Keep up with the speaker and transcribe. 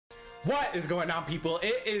What is going on, people?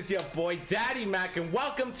 It is your boy Daddy Mac, and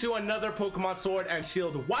welcome to another Pokemon Sword and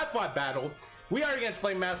Shield Wi-Fi battle. We are against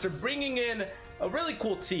Flame Master, bringing in a really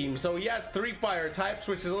cool team. So he has 3 fire types,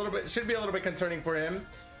 which is should be a little bit concerning for him,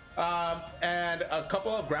 and a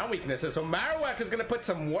couple of ground weaknesses. So Marowak is going to put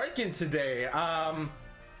some work in today.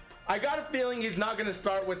 I got a feeling he's not going to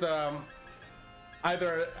start with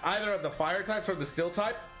either of the fire types or the steel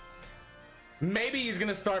type. Maybe he's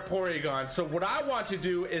gonna start Porygon. So what I want to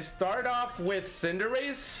do is start off with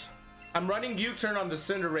Cinderace. I'm running U-turn on the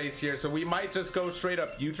Cinderace here, so we might just go straight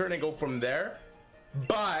up U-turn and go from there.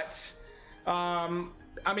 But I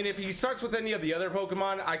mean, if he starts with any of the other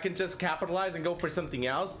Pokemon, I can just capitalize and go for something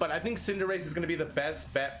else. But I think Cinderace is gonna be the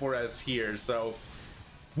best bet for us here. So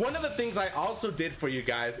one of the things I also did for you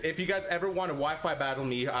guys, if you guys ever want to Wi-Fi battle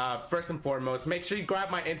me, first and foremost, make sure you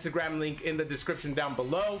grab my Instagram link in the description down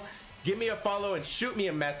below. Give me a follow and shoot me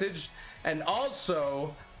a message. And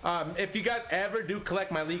also, if you guys ever do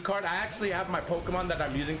collect my lead card, I actually have my Pokemon that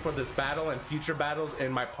I'm using for this battle and future battles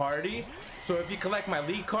in my party. So if you collect my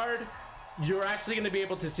lead card, you're actually going to be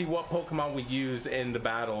able to see what Pokemon we use in the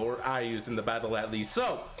battle, or I used in the battle at least.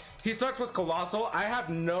 So he starts with Colossal. I have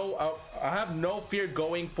no fear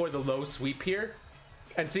going for the low sweep here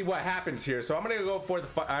and see what happens here. So I'm going to go for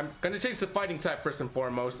I'm going to change the fighting type first and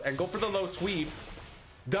foremost and go for the low sweep.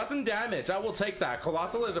 Does some damage. I will take that.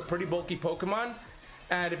 Colossal is a pretty bulky Pokemon,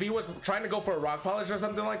 and if he was trying to go for a Rock Polish or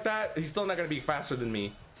something like that, he's still not going to be faster than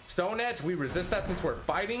me. Stone Edge, we resist that since we're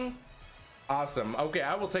fighting. Awesome. Okay,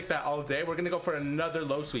 I will take that all day. We're going to go for another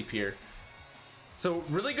low sweep here. So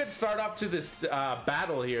really good start off to this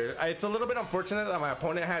battle here. It's a little bit unfortunate that my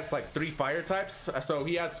opponent has like 3 fire types, so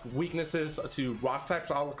he has weaknesses to rock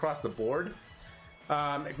types all across the board.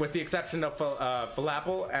 With the exception of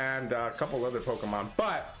Falapel and a couple other Pokemon.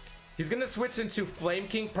 But he's going to switch into Flame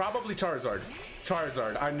King, probably Charizard.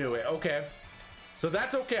 Charizard, I knew it. Okay. So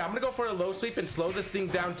that's okay. I'm going to go for a low sweep and slow this thing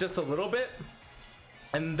down just a little bit.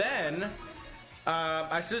 And then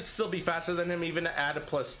I should still be faster than him, even at a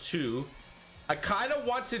 +2. I kind of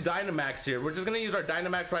want to Dynamax here. We're just going to use our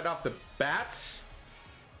Dynamax right off the bat.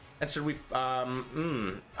 And should we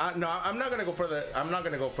no, I'm not gonna go for the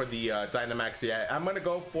Dynamax yet. I'm gonna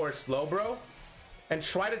go for Slowbro and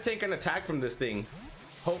try to take an attack from this thing.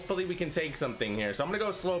 Hopefully we can take something here. So I'm gonna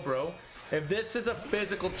go Slowbro. If this is a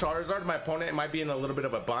physical Charizard, my opponent might be in a little bit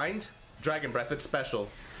of a bind. Dragon Breath, it's special.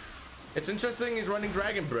 It's interesting he's running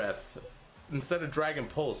Dragon Breath instead of Dragon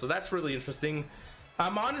Pulse, so that's really interesting.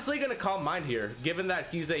 I'm honestly gonna Calm Mind here, given that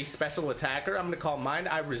he's a special attacker. I'm gonna Calm Mind.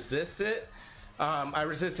 I resist it. I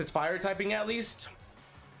resist its fire typing at least.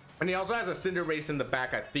 And he also has a Cinderace in the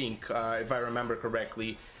back, I think, if I remember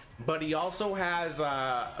correctly. But he also has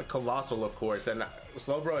a Colossal, of course, and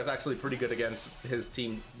Slowbro is actually pretty good against his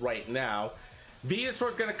team right now.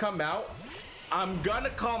 Venusaur's gonna come out. I'm gonna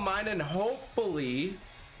Calm Mind, and hopefully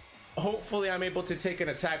I'm able to take an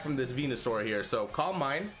attack from this Venusaur here. So Calm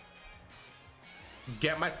Mind,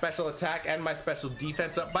 get my special attack and my special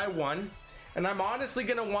defense up by 1. And I'm honestly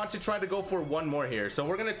going to want to try to go for 1 more here. So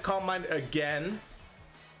we're going to Calm Mind again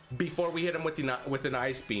before we hit him with an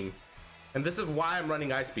Ice Beam. And this is why I'm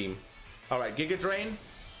running Ice Beam. Alright, Giga Drain.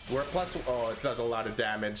 We're oh, it does a lot of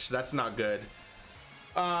damage. That's not good.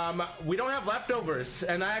 We don't have leftovers.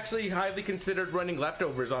 And I actually highly considered running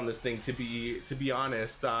leftovers on this thing, to be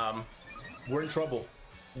honest. We're in trouble.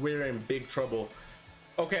 We're in big trouble.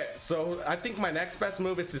 Okay, so I think my next best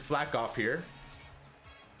move is to Slack Off here.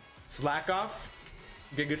 Slack Off.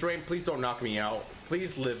 Giga Drain, please don't knock me out.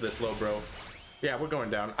 Please live this low, bro. Yeah, we're going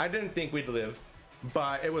down. I didn't think we'd live,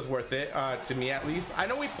 but it was worth it, to me at least. I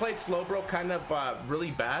know we played Slowbro kind of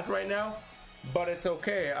really bad right now, but it's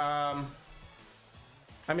okay. I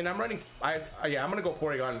mean, I'm running... yeah, I'm going to go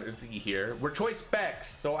Porygon Z here. We're Choice Specs,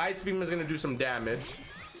 so Ice Beam is going to do some damage.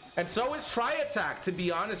 And so is Tri Attack, to be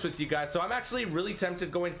honest with you guys. So I'm actually really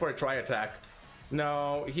tempted going for a Tri Attack.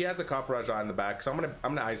 No, he has a Copperajah in the back, so I'm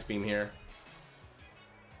gonna Ice Beam here.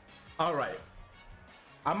 All right,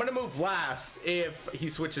 I'm gonna move last if he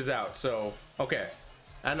switches out. So okay,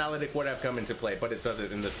 Analytic would have come into play, but it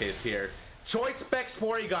doesn't in this case here. Choice Specs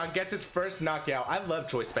Porygon gets its first knockout. I love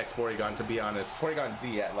Choice Specs Porygon, to be honest. Porygon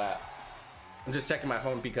Z at lap. I'm just checking my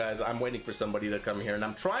phone because I'm waiting for somebody to come here, and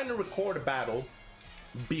I'm trying to record a battle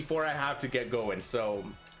before I have to get going. So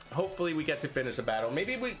hopefully we get to finish a battle.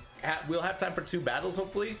 Maybe we'll have time for 2 battles,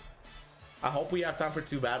 hopefully. I hope we have time for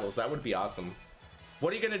 2 battles. That would be awesome.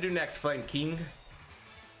 What are you going to do next, Flame King?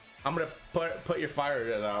 I'm going to put your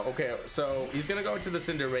fire out. Okay, so he's going to go into the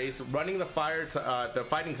Cinderace, running the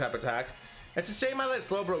fighting type attack. It's a shame I let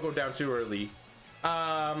Slowbro go down too early.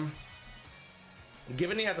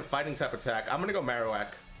 Given he has a fighting type attack, I'm going to go Marowak.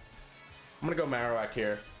 I'm gonna go Marowak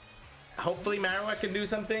here. Hopefully Marowak can do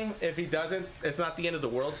something. If he doesn't, it's not the end of the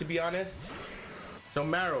world, to be honest. So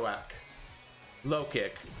Marowak. Low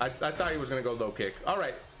kick. I thought he was gonna go low kick. All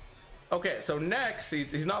right. Okay, so next,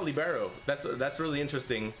 he's not Libero. That's really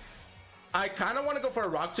interesting. I kind of want to go for a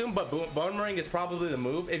Rock Tomb, but Boomerang is probably the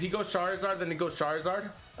move. If he goes Charizard, then he goes Charizard.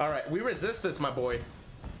 All right, we resist this, my boy.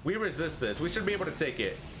 We resist this. We should be able to take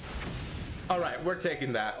it. All right, we're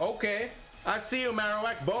taking that. Okay, I see you,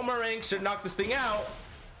 Marowak. Boomerang should knock this thing out.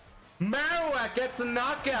 Marowak gets the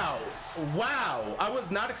knockout. Wow, I was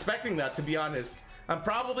not expecting that, to be honest. I'm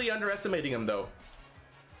probably underestimating him, though.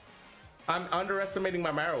 I'm underestimating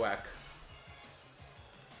my Marowak.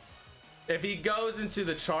 If he goes into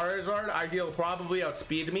the Charizard, he'll probably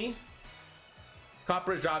outspeed me.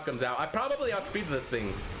 Copper Jaw comes out. I probably outspeed this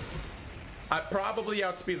thing.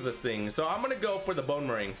 So I'm gonna go for the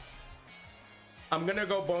Boomerang. I'm gonna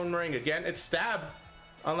go Boomerang again. It's stab,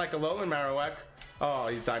 unlike Alolan Marowak. Oh,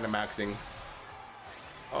 he's Dynamaxing.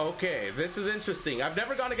 Okay, this is interesting. I've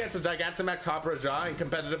never gone against a Gigantamax Copper Jaw in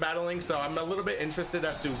competitive battling, so I'm a little bit interested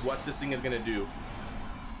as to what this thing is gonna do.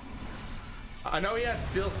 I know he has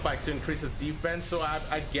Steel Spike to increase his defense, so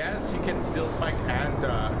I guess he can Steel Spike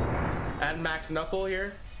and Max Knuckle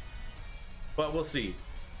here. But we'll see.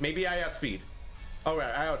 Maybe I outspeed. All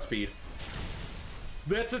right, I outspeed.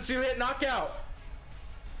 That's a 2-hit knockout.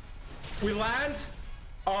 We land.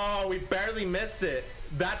 Oh, we barely missed it.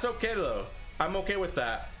 That's okay, though. I'm okay with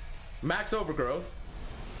that. Max Overgrowth.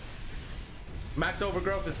 Max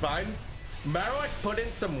Overgrowth is fine. Marowak put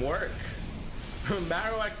in some work.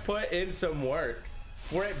 Marowak put in some work.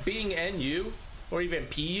 For it being NU or even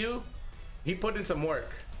PU, he put in some work.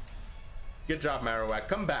 Good job, Marowak.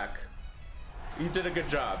 Come back. You did a good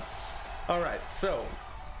job. All right, so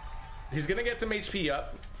he's gonna get some HP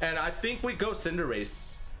up, and I think we go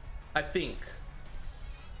Cinderace. I think.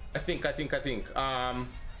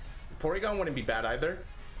 Porygon wouldn't be bad either.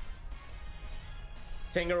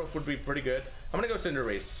 Tangrowth would be pretty good. I'm gonna go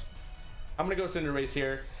Cinderace.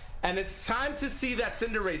 Here. And it's time to see that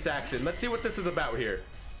Cinderace action. Let's see what this is about here.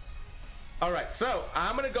 All right, so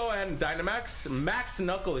I'm gonna go ahead and Dynamax. Max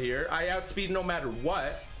Knuckle here. I outspeed no matter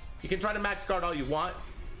what. You can try to max guard all you want.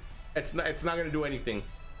 It's not gonna do anything.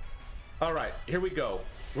 All right, here we go.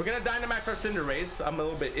 We're gonna Dynamax our Cinderace. I'm a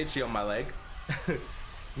little bit itchy on my leg.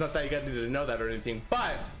 Not that you guys needed to know that or anything,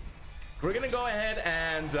 but we're gonna go ahead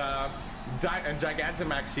and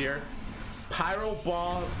Gigantamax here. Pyro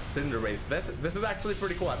Ball Cinderace. This is actually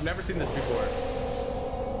pretty cool. I've never seen this before.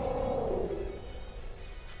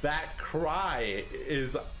 That cry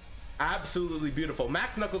is absolutely beautiful.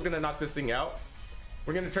 Max Knuckle's gonna knock this thing out.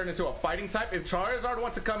 We're gonna turn into a fighting type. If Charizard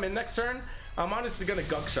wants to come in next turn, I'm honestly gonna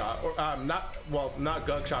Gug Shot, or not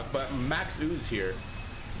Gug Shot, but Max Ooze here.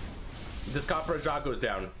 This Copper Jaw goes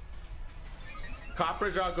down. He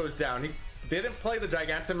didn't play the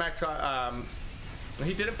Gigantamax.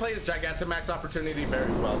 He didn't play his Gigantamax opportunity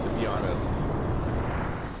very well, to be honest.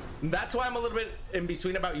 That's why I'm a little bit in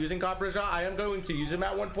between about using Copper Jaw. I am going to use him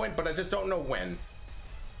at one point, but I just don't know when.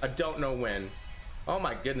 Oh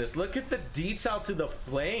my goodness, look at the detail to the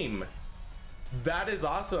flame. That is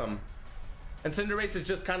awesome. And Cinderace is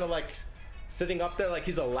just kind of like sitting up there like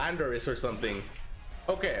he's a Landorus or something.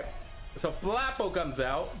 Okay, so Flapple comes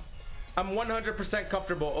out. I'm 100%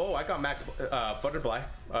 comfortable. Oh, I got Max Flutterby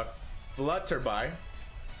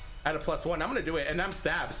at a +1. I'm gonna do it, and I'm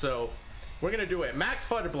stabbed, so we're gonna do it. Max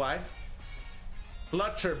Flutterby. Did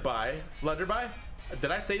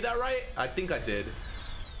I say that right? I think I did.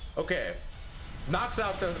 Okay, knocks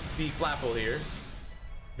out the Flapple here.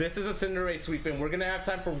 This is a Cinderace sweeping. We're gonna have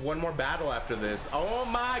time for one more battle after this. Oh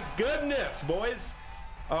my goodness, boys.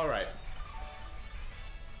 All right.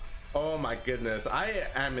 Oh my goodness, I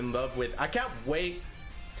am in love with. I can't wait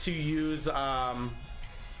to use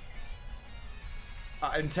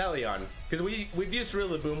Inteleon, because we've used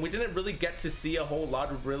Rillaboom. We didn't really get to see a whole lot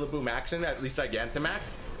of Rillaboom action, at least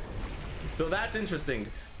Gigantamax. So that's interesting,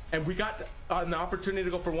 and we got an opportunity to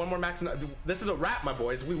go for one more Max. This is a wrap, my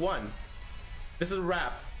boys. We won. This is a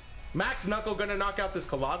wrap. Max Knuckle gonna knock out this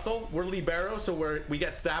Colossal. We're Libero, so we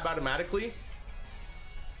get stab automatically.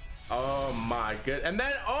 Oh my good. And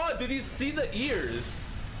then, oh, did you see the ears?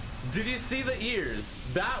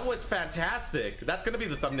 That was fantastic. That's gonna be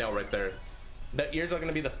the thumbnail right there. The ears are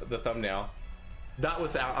gonna be the thumbnail. That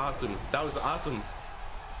was awesome.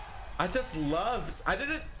 I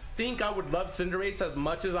didn't think I would love Cinderace as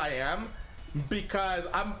much as I am, because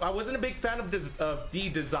I wasn't a big fan of the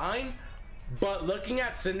design, but looking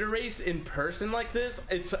at Cinderace in person like this,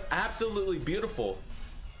 it's absolutely beautiful.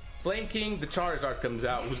 Flame King, the Charizard comes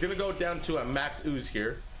out, who's gonna go down to a Max Ooze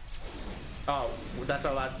here. Oh, that's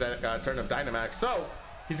our last turn of Dynamax. So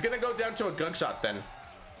he's gonna go down to a Gunk Shot then.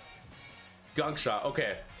 Gunk Shot.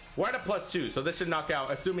 Okay, we're at a +2, so this should knock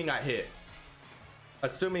out. Assuming I hit.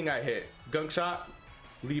 Assuming I hit. Gunk Shot.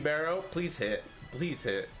 Libero. Please hit. Please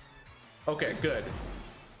hit. Okay, good.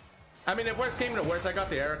 I mean, if worst came to worst, I got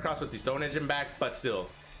the Heracross with the Stone Engine back, but still.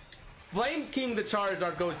 Flame King the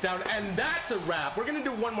Charizard goes down, and that's a wrap. We're gonna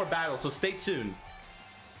do one more battle, so stay tuned.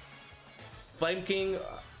 Flame King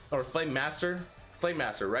or Flame Master? Flame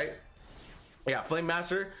Master, right? Yeah, Flame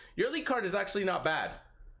Master. Your lead card is actually not bad.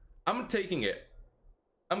 I'm taking it.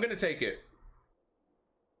 I'm gonna take it.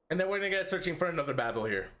 And then we're gonna get searching for another battle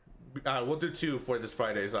here. We'll do 2 for this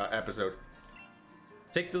Friday's episode.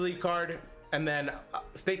 Take the lead card, and then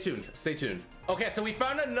stay tuned. Stay tuned. Okay, so we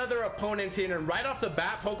found another opponent here, and right off the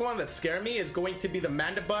bat, Pokemon that scare me is going to be the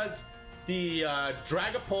Mandibuzz, the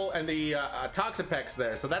Dragapult, and the Toxapex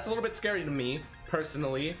there. So that's a little bit scary to me,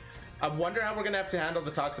 personally. I wonder how we're gonna have to handle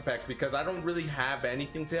the Toxapex, because I don't really have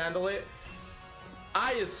anything to handle it.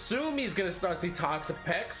 I assume he's gonna start the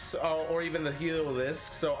Toxapex or even the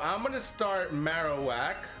Heliolisk, so I'm gonna start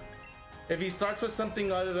Marowak. If he starts with something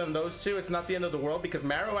other than those two, it's not the end of the world, because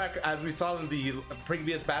Marowak, as we saw in the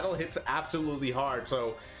previous battle, hits absolutely hard.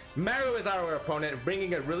 So Maru is our opponent,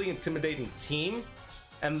 bringing a really intimidating team,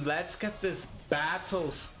 and let's get this battle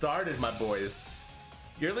started, my boys.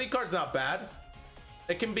 Your lead card's not bad.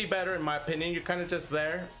 It can be better, in my opinion. You're kind of just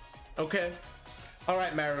there. Okay. All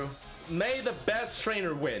right, Maru. May the best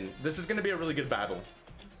trainer win. This is going to be a really good battle.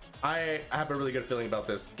 I have a really good feeling about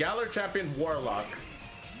this. Galar Champion Warlock.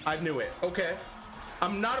 I knew it. Okay.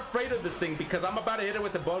 I'm not afraid of this thing because I'm about to hit it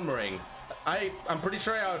with a Bone Meringue. I'm pretty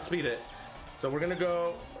sure I outspeed it. So we're going to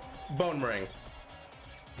go Bone Meringue.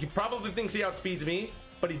 He probably thinks he outspeeds me,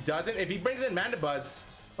 but he doesn't. If he brings in Mandibuzz,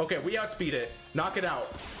 okay, we outspeed it. Knock it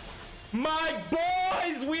out. My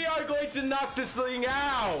boys, we are going to knock this thing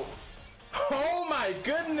out. Oh my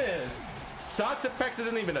goodness. Toxapex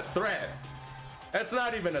isn't even a threat. That's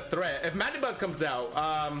not even a threat. If Mandibuzz comes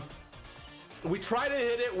out, we try to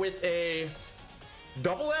hit it with a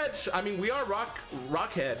double edge. I mean, we are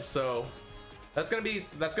Rockhead, so that's gonna be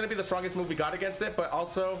the strongest move we got against it. But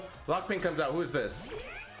also, Lockpin comes out. Who is this?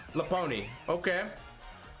 Laponi. Okay,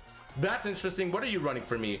 that's interesting. What are you running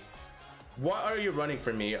for me? What are you running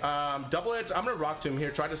for me? Double edge. I'm gonna Rock Tomb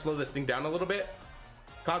here. Try to slow this thing down a little bit.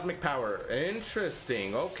 Cosmic Power.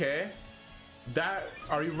 Interesting. Okay.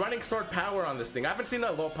 Are you running Sword Power on this thing? I haven't seen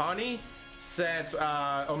a Lopunny since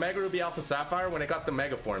Omega Ruby Alpha Sapphire when it got the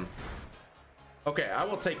Mega Form. Okay, I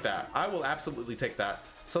will take that. I will absolutely take that.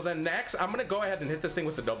 So then next, I'm gonna go ahead and hit this thing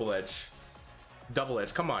with the double edge. Double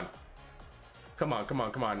edge, come on. Come on, come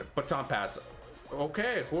on, come on. Baton Pass.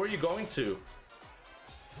 Okay, who are you going to?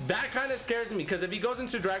 That kind of scares me, because if he goes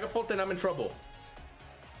into Dragapult, then I'm in trouble.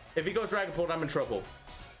 If he goes Dragapult, I'm in trouble.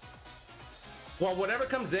 Well, whatever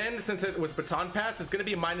comes in, since it was Baton Pass, it's gonna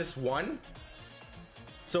be -1.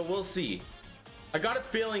 So we'll see. I got a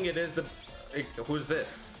feeling it is the... who's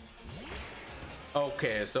this?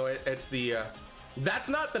 Okay, so it's the... that's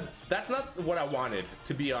not what I wanted,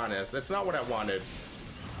 to be honest. That's not what I wanted.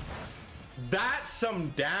 That's some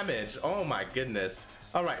damage. Oh my goodness.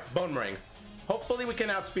 All right, Bone Meringue. Hopefully we can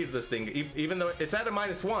outspeed this thing, even though it's at a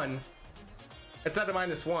 -1. It's at a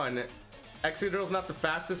 -1. Excadrill's not the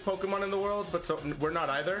fastest Pokemon in the world, but so we're not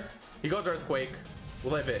either. He goes Earthquake.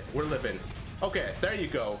 Live it. We're living. Okay, there you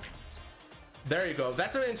go. There you go.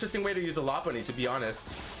 That's an interesting way to use a Lopunny, to be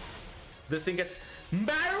honest. This thing gets...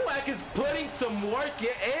 Marowak is putting some work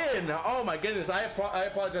in. Oh my goodness. I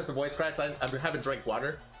apologize for voice cracks. I haven't drank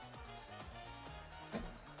water.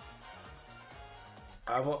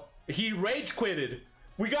 He rage quitted.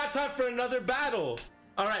 We got time for another battle.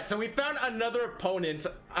 All right, so we found another opponent.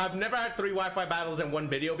 I've never had 3 Wi-Fi battles in one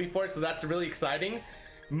video before, so that's really exciting.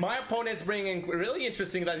 My opponent's bringing, really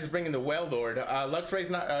interesting that he's bringing the Wailord. Luxray's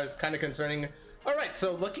not kind of concerning. All right,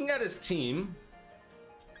 so looking at his team,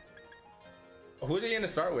 who's he going to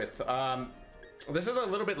start with? This is a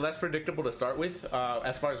little bit less predictable to start with,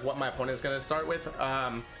 as far as what my opponent's going to start with.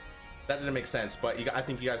 That didn't make sense, but I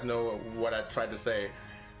think you guys know what I tried to say.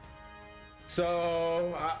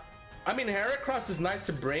 So, I mean, Heracross is nice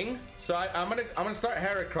to bring, so I'm gonna start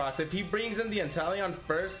Heracross. If he brings in the Inteleon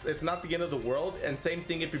first, it's not the end of the world, and same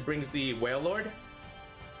thing if he brings the Wailord.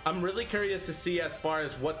 I'm really curious to see as far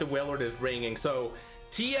as what the Wailord is bringing. So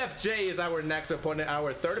TFJ is our next opponent,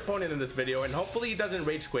 our third opponent in this video, and hopefully he doesn't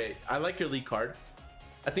rage quit. I like your lead card.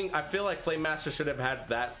 I feel like Flame Master should have had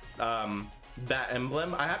that that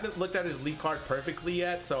emblem. I haven't looked at his lead card perfectly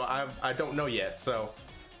yet, so I don't know yet. So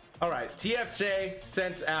all right, TFJ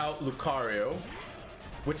sends out Lucario.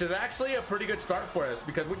 which is actually a pretty good start for us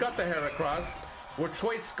because we got the Heracross. We're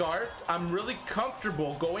choice scarfed. I'm really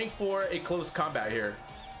comfortable going for a close combat here.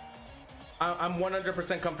 I'm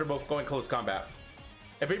 100% comfortable going close combat.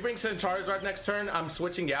 If he brings in Charizard next turn, I'm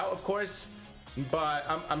switching out, of course, but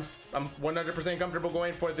I'm 100% comfortable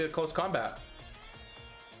going for the close combat.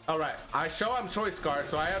 All right, I'm choice scarfed,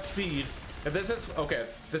 so I have speed. If this is okay,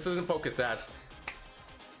 this isn't Focus Sash.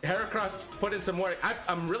 Heracross put in some work.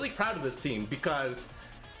 I'm really proud of this team because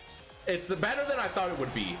it's better than I thought it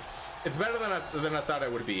would be. It's better than I thought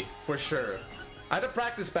it would be, for sure. I had a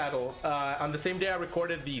practice battle on the same day I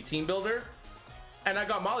recorded the team builder, and I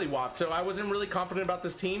got mollywopped, so I wasn't really confident about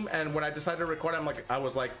this team. And when I decided to record, I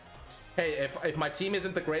was like, hey, if my team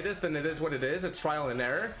isn't the greatest, then it is what it is. It's trial and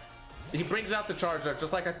error. He brings out the Charizard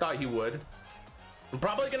just like I thought he would. I'm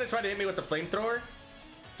probably gonna try to hit me with the flamethrower.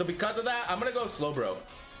 So because of that, I'm gonna go Slowbro.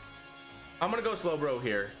 I'm gonna go Slowbro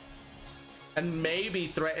here, and maybe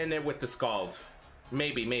threaten it with the Scald.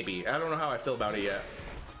 Maybe. I don't know how I feel about it yet.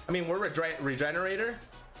 I mean, we're Regenerator.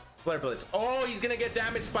 Flare Blitz. Oh, he's gonna get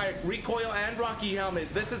damaged by Recoil and Rocky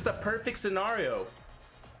Helmet. This is the perfect scenario.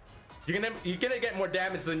 You're gonna get more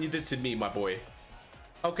damage than you did to me, my boy.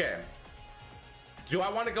 Okay. Do I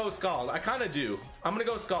want to go Scald? I kind of do. I'm gonna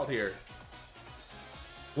go Scald here.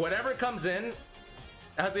 Whatever comes in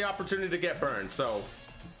has the opportunity to get burned. So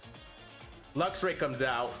Luxray comes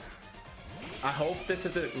out. I hope this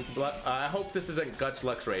isn't Guts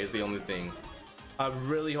Luxray is the only thing. I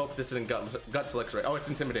really hope this isn't Guts Luxray. Oh, it's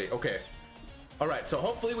Intimidate. Okay. All right. So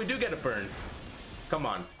hopefully we do get a burn. Come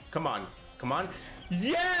on.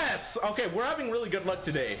 Yes. Okay. We're having really good luck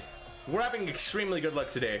today. We're having extremely good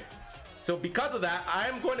luck today. So because of that,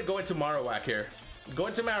 I'm going to go into Marowak here. Go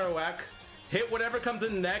into Marowak. Hit whatever comes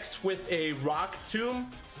in next with a Rock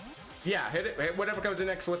Tomb. Yeah, hit whatever comes in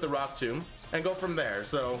next with the Rock Tomb, and go from there.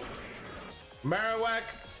 So Marowak,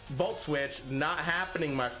 Volt Switch, not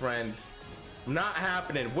happening, my friend. Not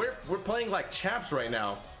happening. We're playing like champs right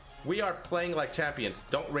now. We are playing like champions.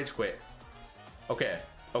 Don't rage quit. Okay,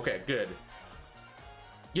 good.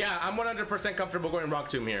 Yeah, I'm 100% comfortable going Rock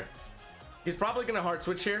Tomb here. He's probably gonna hard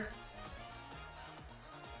switch here,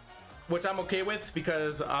 which I'm okay with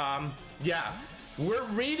because yeah, we're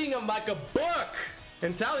reading him like a book.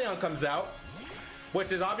 And Talion comes out,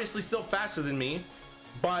 which is obviously still faster than me,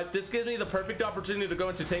 but this gives me the perfect opportunity to go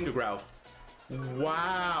into Tangrowth.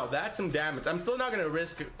 Wow, that's some damage. I'm still not gonna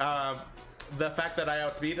risk the fact that I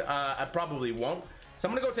outspeed. I probably won't. So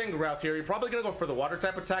I'm gonna go Tangrowth here. You're probably gonna go for the water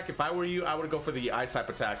type attack. If I were you, I would go for the ice type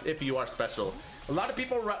attack if you are special. A lot of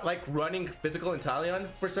people like running physical in Talion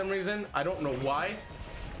for some reason. I don't know why,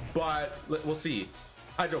 but we'll see.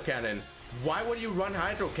 Hydro Cannon. Why would you run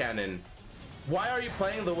Hydro Cannon? Why are you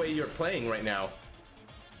playing the way you're playing right now?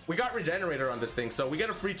 We got Regenerator on this thing, so we get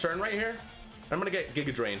a free turn right here. I'm gonna get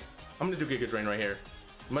Giga Drain. I'm gonna do Giga Drain right here.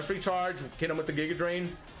 Must recharge, hit him with the Giga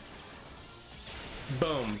Drain.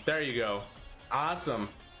 Boom, there you go. Awesome.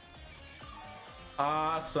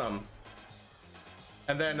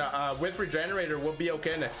 And then with Regenerator, we'll be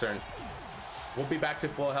okay next turn. We'll be back to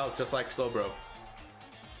full health just like Slowbro.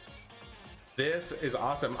 This is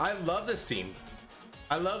awesome. I love this team.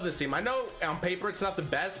 I know on paper it's not the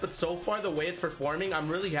best, but so far the way it's performing, I'm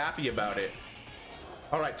really happy about it.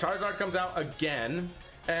 All right, Charizard comes out again,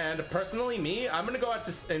 and personally I'm gonna go out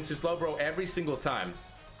into Slowbro every single time.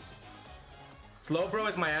 Slowbro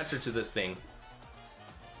is my answer to this thing.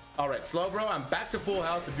 All right, Slowbro, I'm back to full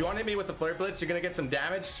health. If you want to hit me with the Flare Blitz, you're gonna get some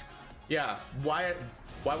damage. Yeah, why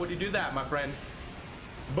would you do that, my friend?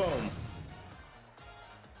 Boom.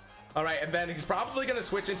 All right, and then he's probably gonna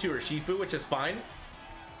switch into Urshifu, which is fine.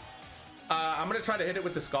 I'm gonna try to hit it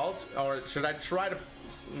with the Scald, or should I try to?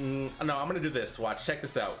 No, I'm gonna do this. Watch, check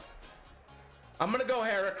this out. I'm gonna go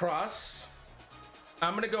Heracross.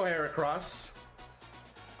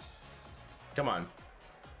 Come on,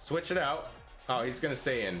 switch it out. Oh, he's gonna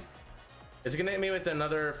stay in. Is he gonna hit me with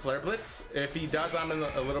another Flare Blitz? If he does, I'm in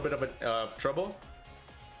a little bit of trouble.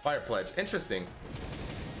 Fire Pledge, interesting.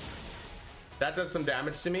 That does some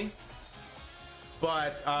damage to me,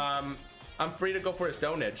 but I'm free to go for a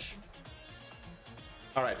Stone Edge.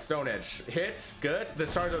 All right, Stone Edge hits, good. The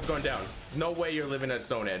Charizard's going down. No way you're living at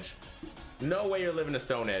Stone Edge. No way you're living a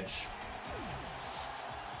Stone Edge.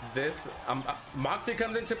 This Moxie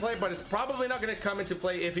comes into play, but it's probably not going to come into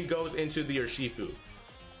play if he goes into the Urshifu.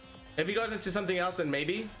 If he goes into something else, then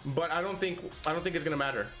maybe. But I don't think it's going to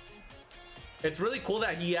matter. It's really cool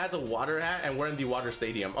that he has a water hat and we're in the water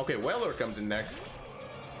stadium. Okay, Wailord comes in next.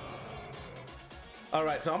 All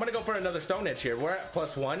right, so I'm going to go for another Stone Edge here. We're at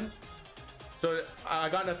 +1. So I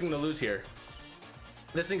got nothing to lose here.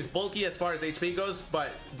 This thing's bulky as far as HP goes,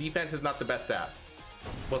 but defense is not the best stat.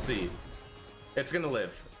 We'll see. It's gonna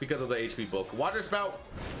live because of the HP bulk. Water spout,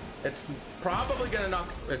 it's probably gonna knock.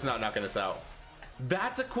 It's not knocking us out.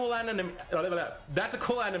 That's a cool That's a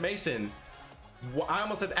cool animation. I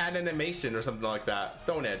almost said animation or something like that.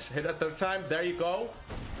 Stone Edge. Hit at third time. There you go.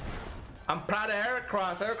 I'm proud of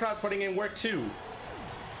Heracross. Heracross putting in work too.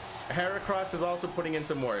 Heracross is also putting in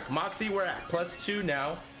some work. Moxie, we're at +2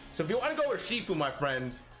 now. So if you want to go with Shifu, my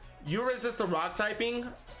friend, you resist the rock typing.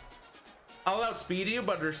 I'll outspeed you,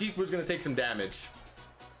 but Urshifu's gonna take some damage.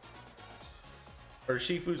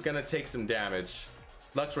 Urshifu's gonna take some damage.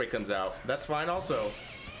 Luxray comes out. That's fine also.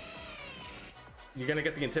 You're gonna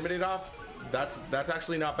get the Intimidate off. That's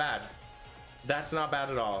actually not bad. That's not bad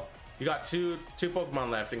at all. You got two Pokemon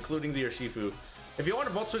left, including the Urshifu. If you want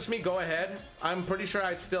to Volt Switch me, go ahead. I'm pretty sure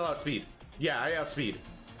I still outspeed. Yeah, I outspeed.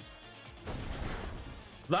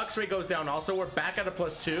 Luxray goes down also. We're back at a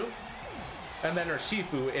 +2. And then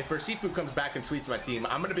Urshifu. If Urshifu comes back and sweeps my team,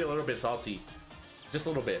 I'm gonna be a little bit salty. Just a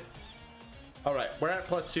little bit. Alright, we're at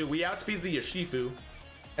 +2. We outspeed the Urshifu.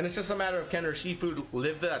 And it's just a matter of can Urshifu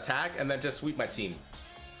live the attack and then just sweep my team.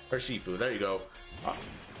 Urshifu, there you go.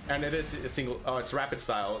 And it is a single, it's rapid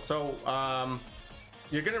style. So,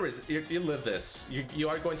 you're gonna you live this. You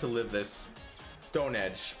are going to live this. Stone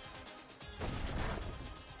Edge.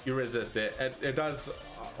 You resist it. It does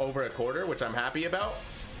over a quarter, which I'm happy about.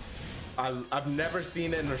 I've never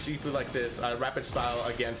seen an Urshifu like this, rapid style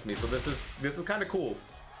against me. So this is kind of cool.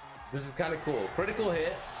 This is kind of cool. Critical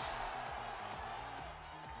hit.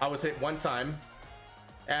 I was hit one time.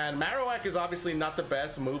 And Marowak is obviously not the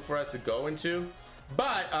best move for us to go into.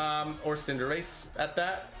 But, or Cinderace at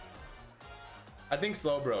that. I think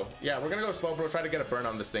Slowbro. Yeah, we're gonna go Slowbro, try to get a burn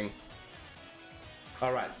on this thing.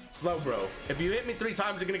 Alright, Slowbro. If you hit me 3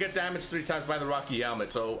 times, you're gonna get damaged 3 times by the Rocky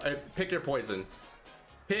Helmet. So, pick your poison.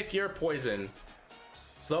 Pick your poison.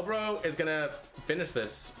 Slowbro is gonna finish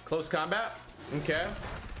this. Close combat. Okay.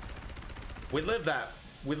 We live that.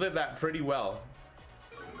 We live that pretty well.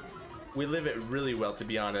 We live it really well, to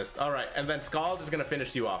be honest. Alright, and then Scald is gonna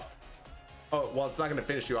finish you off. Oh, well, it's not gonna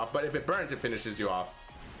finish you off, but if it burns, it finishes you off.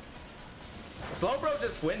 Slowbro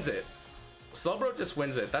just wins it. Slowbro just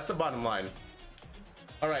wins it. That's the bottom line.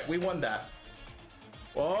 Alright, we won that.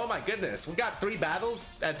 Oh my goodness. We got 3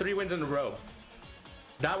 battles and 3 wins in a row.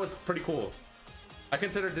 That was pretty cool. I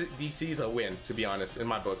consider DC's a win, to be honest, in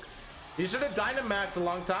my book. You should have Dynamaxed a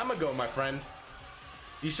long time ago, my friend.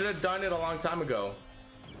 You should have done it a long time ago.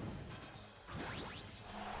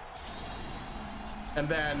 And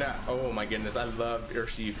then, oh my goodness, I love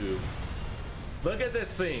Urshifu. Look at this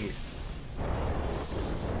thing.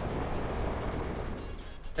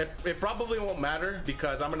 It probably won't matter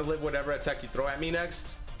because I'm gonna live whatever attack you throw at me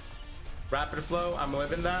next. Rapid Flow, I'm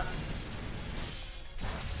living that.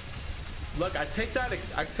 Look, I take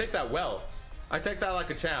that well. I take that like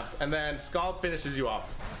a champ. And then Scald finishes you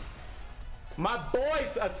off. My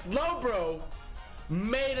boys, a Slowbro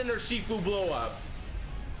made an Urshifu blow up.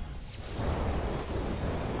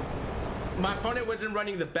 My opponent wasn't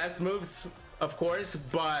running the best moves, of course,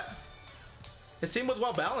 but his team was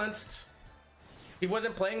well balanced. He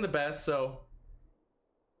wasn't playing the best, so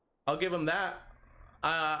I'll give him that.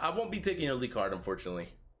 I won't be taking a lead card, unfortunately.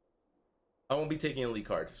 I won't be taking a lead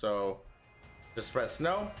card, so just press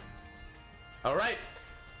no. All right,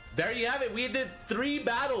 there you have it. We did 3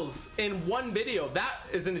 battles in 1 video. That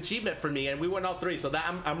is an achievement for me, and we won all 3. So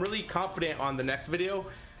that I'm really confident on the next video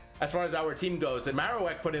as far as our team goes. And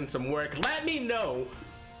Marowak put in some work. Let me know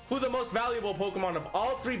who the most valuable Pokemon of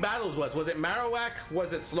all 3 battles was. Was it Marowak?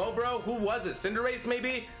 Was it Slowbro? Who was it? Cinderace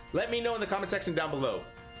maybe? Let me know in the comment section down below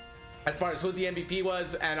as far as who the MVP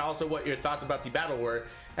was, and also what your thoughts about the battle were.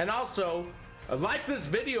 And also, like this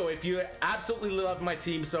video if you absolutely love my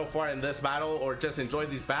team so far in this battle or just enjoy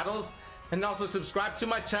these battles. And also subscribe to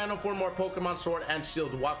my channel for more Pokemon Sword and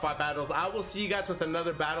Shield Wi-Fi battles. I will see you guys with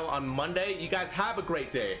another battle on Monday. You guys have a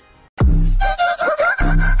great day.